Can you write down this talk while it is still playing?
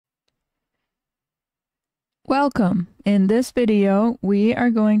Welcome. In this video, we are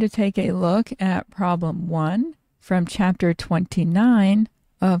going to take a look at problem 1 from chapter 29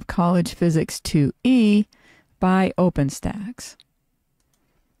 of College Physics 2E by OpenStax.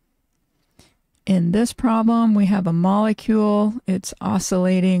 In this problem, we have a molecule. It's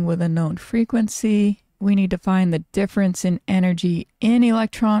oscillating with a known frequency. We need to find the difference in energy in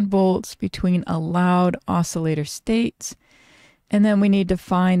electron volts between allowed oscillator states. And then we need to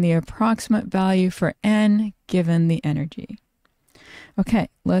find the approximate value for n given the energy. Okay,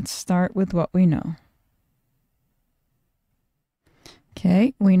 let's start with what we know.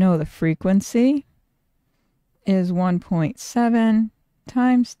 Okay, we know the frequency is 1.7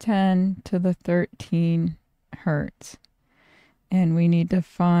 times 10 to the 13 hertz. And we need to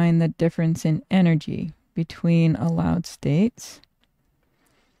find the difference in energy between allowed states.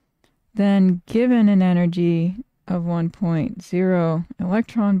 Then, given an energy of 1.0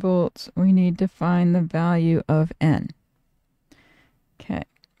 electron volts, we need to find the value of n. Okay,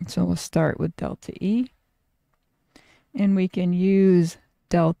 so we'll start with delta E. And we can use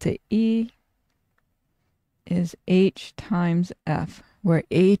delta E is h times f, where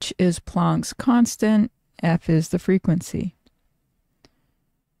h is Planck's constant, f is the frequency.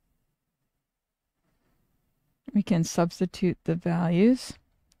 We can substitute the values.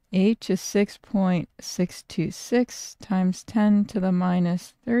 H is 6.626 times 10 to the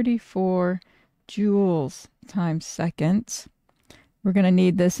minus 34 joules times seconds. We're going to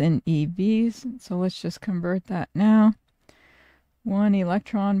need this in EVs, so let's just convert that now. 1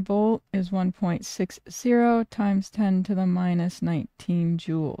 electron volt is 1.60 times 10 to the minus 19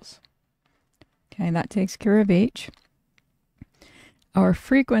 joules. Okay, that takes care of H. Our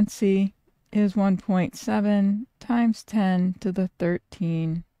frequency is 1.7 times 10 to the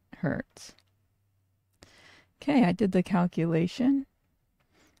 13 hertz. Okay, I did the calculation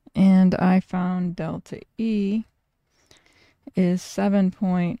and I found delta E is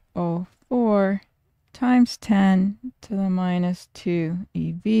 7.04 times 10 to the minus 2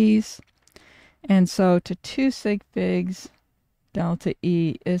 EVs. And so to 2 sig figs, delta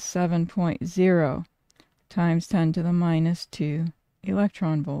E is 7.0 times 10 to the minus 2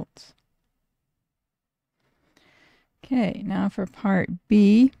 electron volts. Okay, now for part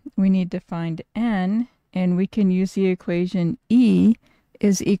B, we need to find n, and we can use the equation E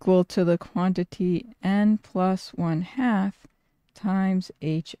is equal to the quantity n plus 1/2 times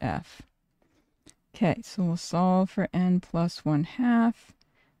HF. Okay, so we'll solve for n plus 1/2.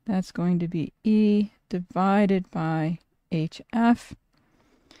 That's going to be E divided by HF.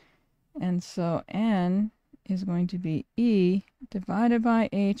 And so n is going to be E divided by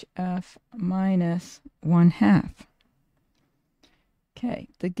HF minus 1/2. Okay,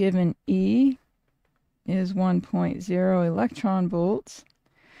 the given E is 1.0 electron volts.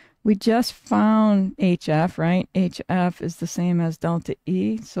 We just found HF, right? HF is the same as delta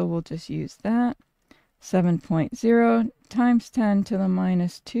E, so we'll just use that. 7.0 times 10 to the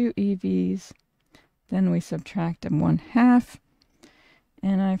minus 2 EVs. Then we subtract 1/2.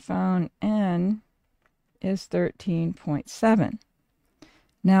 And I found n is 13.7.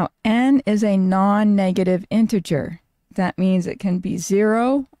 Now, n is a non-negative integer. That means it can be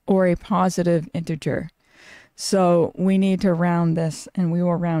 0 or a positive integer. So we need to round this, and we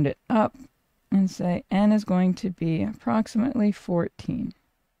will round it up and say n is going to be approximately 14.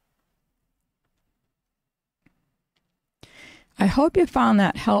 I hope you found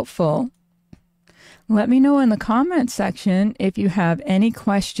that helpful. Let me know in the comments section if you have any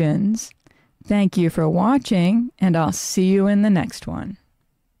questions. Thank you for watching, and I'll see you in the next one.